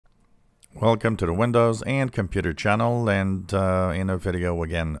Welcome to the Windows and Computer channel, and in a video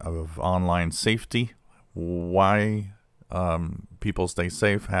again of online safety. Why people stay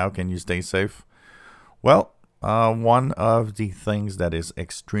safe, how can you stay safe? Well, one of the things that is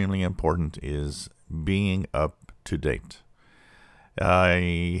extremely important is being up to date.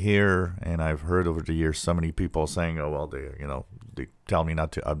 I hear and I've heard over the years so many people saying, oh well, they tell me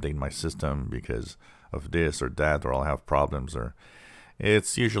not to update my system because of this or that, or I'll have problems, or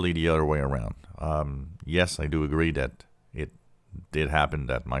it's usually the other way around. Yes, I do agree that it did happen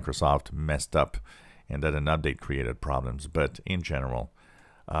that Microsoft messed up and that an update created problems. But in general,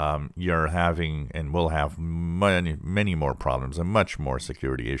 you're having and will have many more problems and much more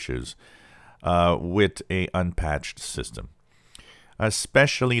security issues with a unpatched system.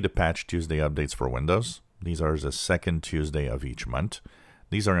 Especially the Patch Tuesday updates for Windows. These are the second Tuesday of each month.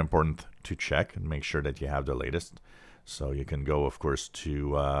 These are important to check and make sure that you have the latest. So you can go, of course,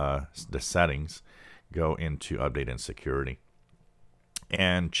 to the settings, go into update and security,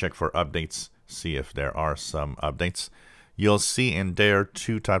 and check for updates, see if there are some updates. You'll see in there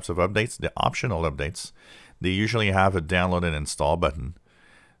two types of updates. The optional updates, they usually have a download and install button.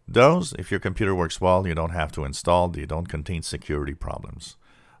 Those, if your computer works well, you don't have to install. They don't contain security problems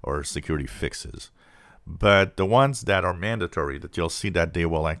or security fixes. But the ones that are mandatory, that you'll see that they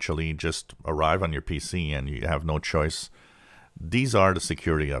will actually just arrive on your PC and you have no choice, these are the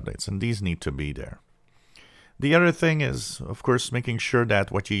security updates, and these need to be there. The other thing is, of course, making sure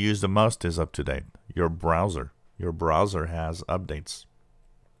that what you use the most is up to date. Your browser has updates.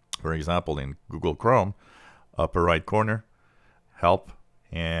 For example, in Google Chrome, upper right corner, help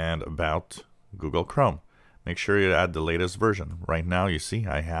and about Google Chrome. Make sure you add the latest version. Right now, you see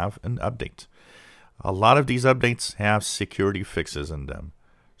I have an update. A lot of these updates have security fixes in them.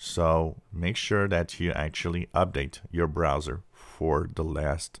 So make sure that you actually update your browser for the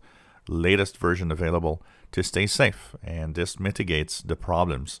latest version available to stay safe. And this mitigates the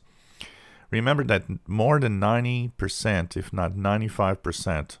problems. Remember that more than 90%, if not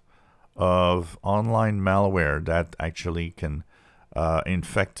 95%, of online malware that actually can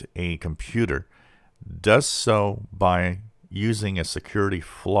infect a computer does so by using a security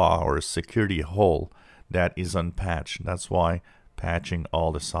flaw or a security hole that is unpatched. That's why patching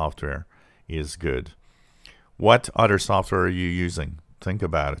all the software is good. What other software are you using? Think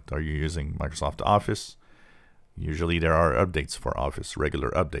about it. Are you using Microsoft Office? Usually there are updates for Office,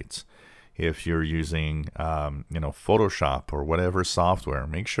 regular updates. If you're using Photoshop or whatever software,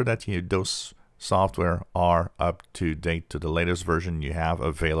 make sure that those software are up to date to the latest version you have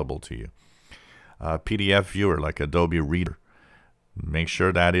available to you. PDF viewer like Adobe Reader, make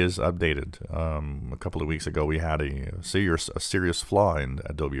sure that is updated. A couple of weeks ago, we had a serious flaw in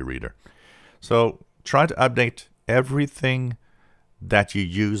Adobe Reader. So try to update everything that you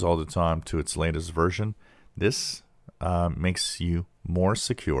use all the time to its latest version. This makes you more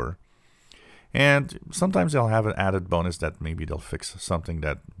secure. And sometimes they'll have an added bonus that maybe they'll fix something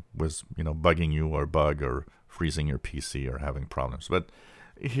that was, bugging you, or bug, or freezing your PC, or having problems. But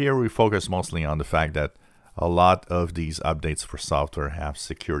here we focus mostly on the fact that a lot of these updates for software have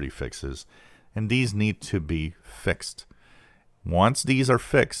security fixes, and these need to be fixed. Once these are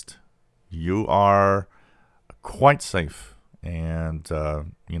fixed, you are quite safe. And,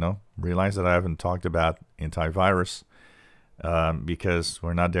 realize that I haven't talked about antivirus because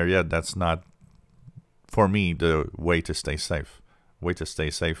we're not there yet. That's not, for me, the way to stay safe. Way to stay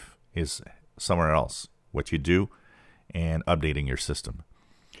safe is somewhere else. What you do and updating your system.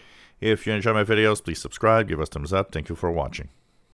 If you enjoy my videos, please subscribe, give us thumbs up. Thank you for watching.